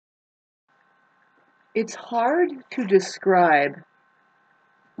It's hard to describe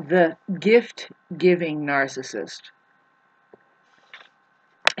the gift-giving narcissist.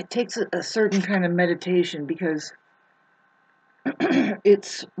 It takes a certain kind of meditation because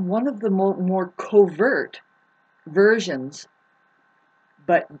it's one of the more covert versions,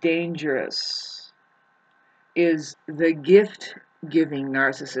 but dangerous, is the gift-giving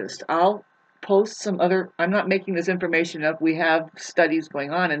narcissist. I'll post some other, I'm not making this information up, we have studies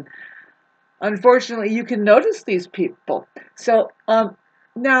going on, and unfortunately, you can notice these people. So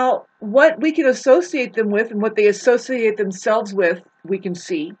now, what we can associate them with and what they associate themselves with, we can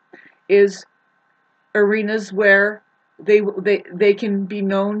see, is arenas where they can be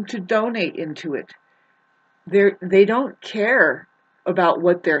known to donate into it. They don't care about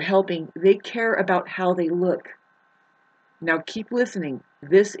what they're helping. They care about how they look. Now, keep listening.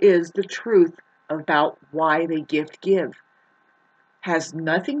 This is the truth about why they gift give. Has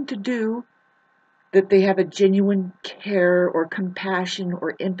nothing to do that they have a genuine care or compassion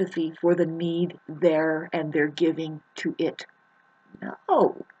or empathy for the need there and they're giving to it.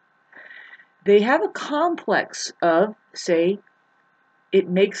 No. They have a complex of, say, it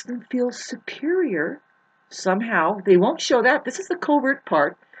makes them feel superior somehow. They won't show that. This is the covert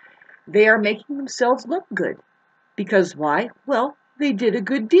part. They are making themselves look good. Because why? Well, they did a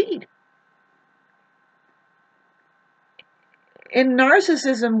good deed. In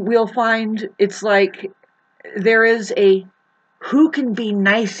narcissism, we'll find it's like there is a who can be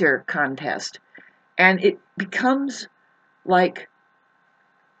nicer contest. And it becomes like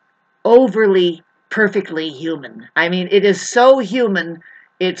overly perfectly human. I mean, it is so human,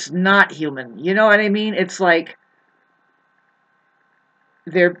 it's not human. You know what I mean? It's like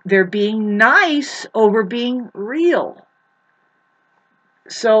they're being nice over being real.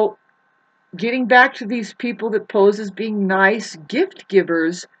 So getting back to these people that pose as being nice gift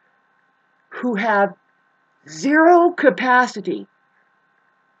givers who have zero capacity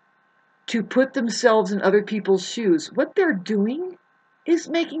to put themselves in other people's shoes. What they're doing is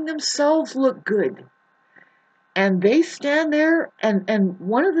making themselves look good. And they stand there, and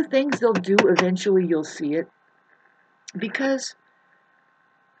one of the things they'll do, eventually you'll see it, because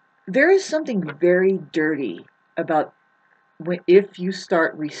there is something very dirty about if you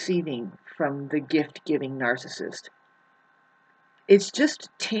start receiving from the gift-giving narcissist. It's just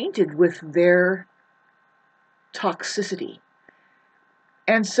tainted with their toxicity.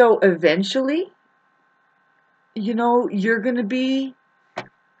 And so eventually, you're going to be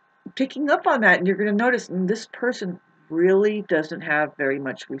picking up on that, and you're going to notice this person really doesn't have very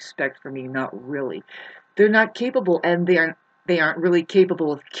much respect for me. Not really. They're not capable, and they aren't really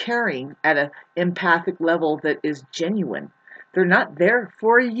capable of caring at an empathic level that is genuine. They're not there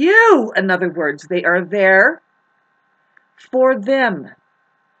for you. In other words, they are there for them.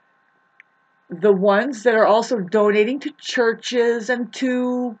 The ones that are also donating to churches and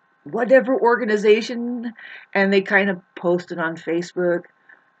to whatever organization, and they kind of post it on Facebook.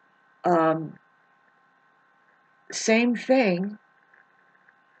 Same thing.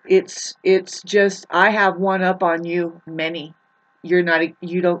 It's just I have one up on you, many. You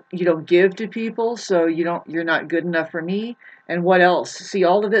don't give to people, so you're not good enough for me. And what else? See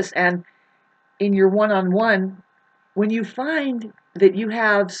all of this, and in your one-on-one, when you find that you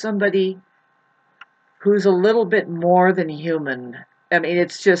have somebody who's a little bit more than human, I mean,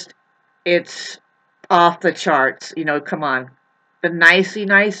 it's off the charts. Come on, the nicey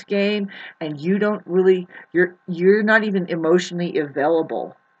nice game, and you don't really, you're not even emotionally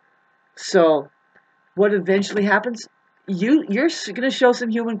available. So what eventually happens? You're going to show some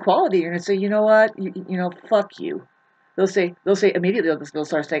human quality. You're going to say, you know what, fuck you. They'll say immediately. They'll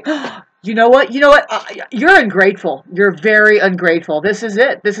start saying, oh, you know what, you're ungrateful. You're very ungrateful. This is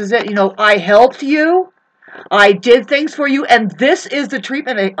it. This is it. I helped you. I did things for you, and this is the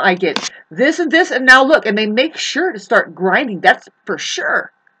treatment I get. This and this, and now look, and they make sure to start grinding. That's for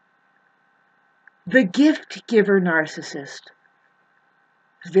sure. The gift giver narcissist.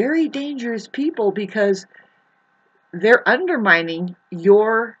 Very dangerous people because they're undermining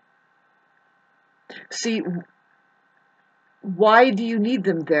your. See, why do you need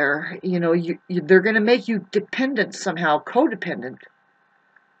them there? They're going to make you dependent somehow, codependent.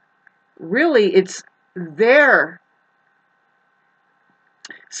 Really, it's there.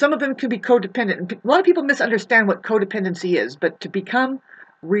 Some of them can be codependent. A lot of people misunderstand what codependency is, but to become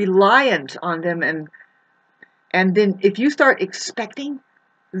reliant on them, and then if you start expecting,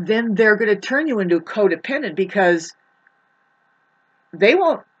 then they're going to turn you into a codependent because they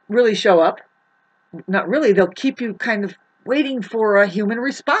won't really show up. Not really. They'll keep you kind of waiting for a human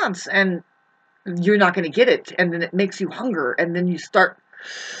response, and you're not going to get it. And then it makes you hunger, and then you start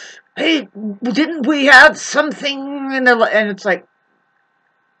hey, didn't we have something? And it's like,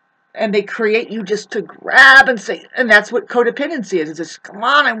 and they create you just to grab and say, and that's what codependency is. It's just, come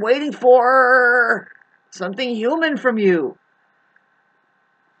on, I'm waiting for something human from you.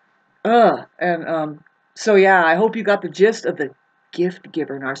 So yeah, I hope you got the gist of the gift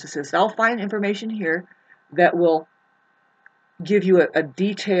giver narcissist. I'll find information here that will give you a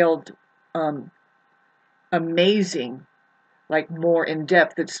detailed, amazing, like more in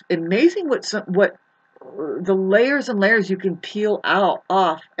depth. It's amazing what the layers and layers you can peel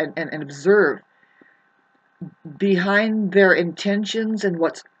off and observe behind their intentions and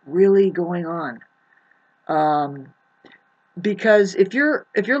what's really going on. Because if you're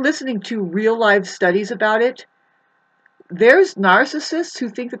listening to real life studies about it, there's narcissists who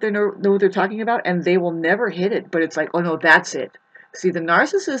think that they know what they're talking about, and they will never hit it. But it's like, oh no, that's it. See, the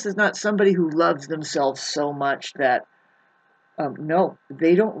narcissist is not somebody who loves themselves so much that, no,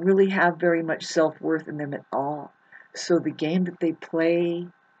 they don't really have very much self-worth in them at all. So the game that they play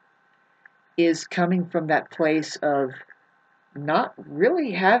is coming from that place of not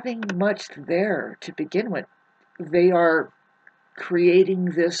really having much there to begin with. They are creating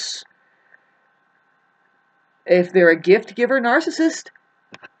this. If they're a gift giver narcissist,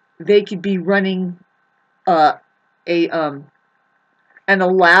 they could be running a an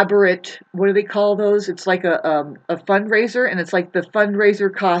elaborate, what do they call those? It's like a fundraiser, and it's like the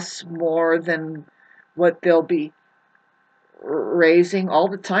fundraiser costs more than what they'll be raising all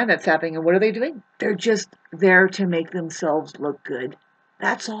the time. That's happening. And what are they doing? They're just there to make themselves look good.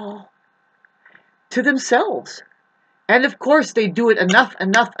 That's all. To themselves. And of course, they do it enough.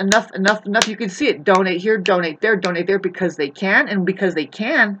 You can see it. Donate here, donate there, because they can. And because they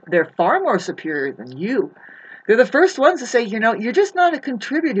can, they're far more superior than you. They're the first ones to say, you're just not a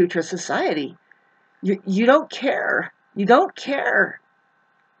contributor to society. You don't care. You don't care.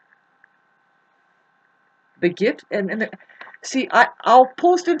 The gift, see, I'll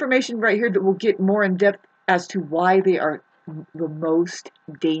post information right here that will get more in depth as to why they are the most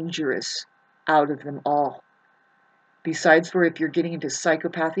dangerous out of them all. Besides for if you're getting into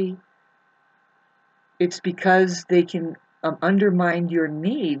psychopathy, it's because they can undermine your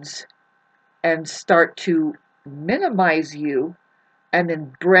needs and start to minimize you and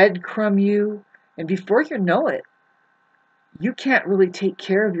then breadcrumb you. And before you know it, you can't really take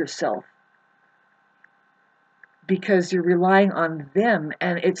care of yourself because you're relying on them,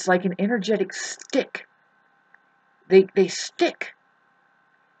 and it's like an energetic stick. They stick.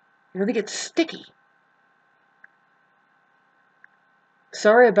 They get sticky.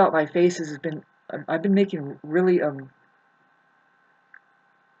 Sorry about my faces. I've been making really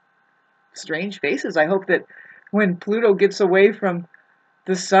strange faces. I hope that when Pluto gets away from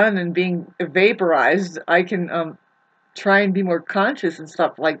the sun and being vaporized, I can try and be more conscious and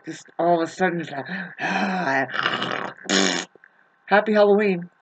stuff, like just all of a sudden just like, happy Halloween.